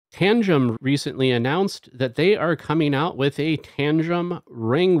Tangem recently announced that they are coming out with a Tangem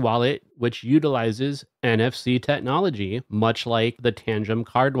Ring wallet, which utilizes NFC technology, much like the Tangem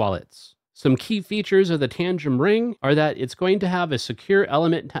card wallets. Some key features of the Tangem Ring are that it's going to have a secure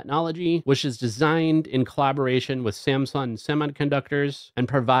element technology, which is designed in collaboration with Samsung Semiconductors and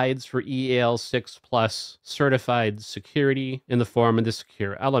provides for EAL6 Plus certified security in the form of the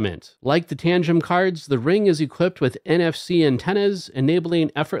secure element. Like the Tangem cards, the Ring is equipped with NFC antennas, enabling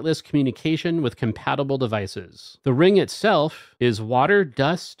effortless communication with compatible devices. The Ring itself is water,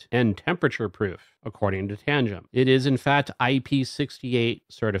 dust, and temperature proof, according to Tangem. It is in fact IP68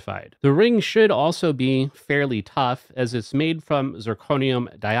 certified. The Ring should also be fairly tough, as it's made from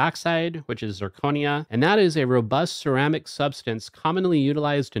zirconium dioxide, which is zirconia, and that is a robust ceramic substance commonly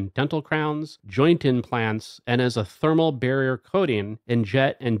utilized in dental crowns, joint implants, and as a thermal barrier coating in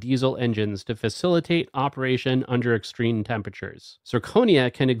jet and diesel engines to facilitate operation under extreme temperatures.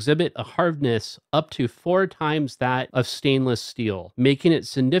 Zirconia can exhibit a hardness up to 4 times that of stainless steel, making it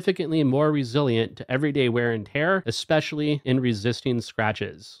significantly more resilient to everyday wear and tear, especially in resisting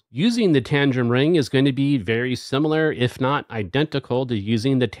scratches. Using the Tangem Ring is going to be very similar, if not identical, to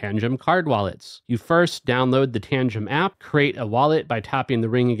using the Tangem card wallets. You first download the Tangem app, create a wallet by tapping the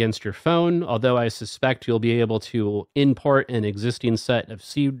Ring against your phone, although I suspect you'll be able to import an existing set of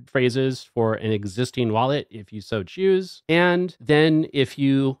seed phrases for an existing wallet if you so choose. And then if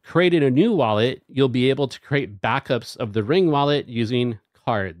you created a new wallet, you'll be able to create backups of the Ring wallet using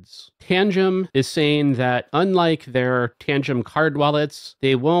cards. Tangem is saying that unlike their Tangem card wallets,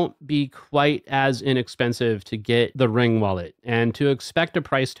 they won't be quite as inexpensive to get the Ring wallet, and to expect a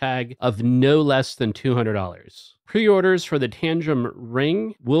price tag of no less than $200. Pre-orders for the Tangem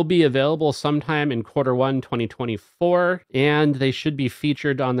Ring will be available sometime in Q1 2024, and they should be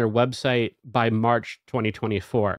featured on their website by March 2024.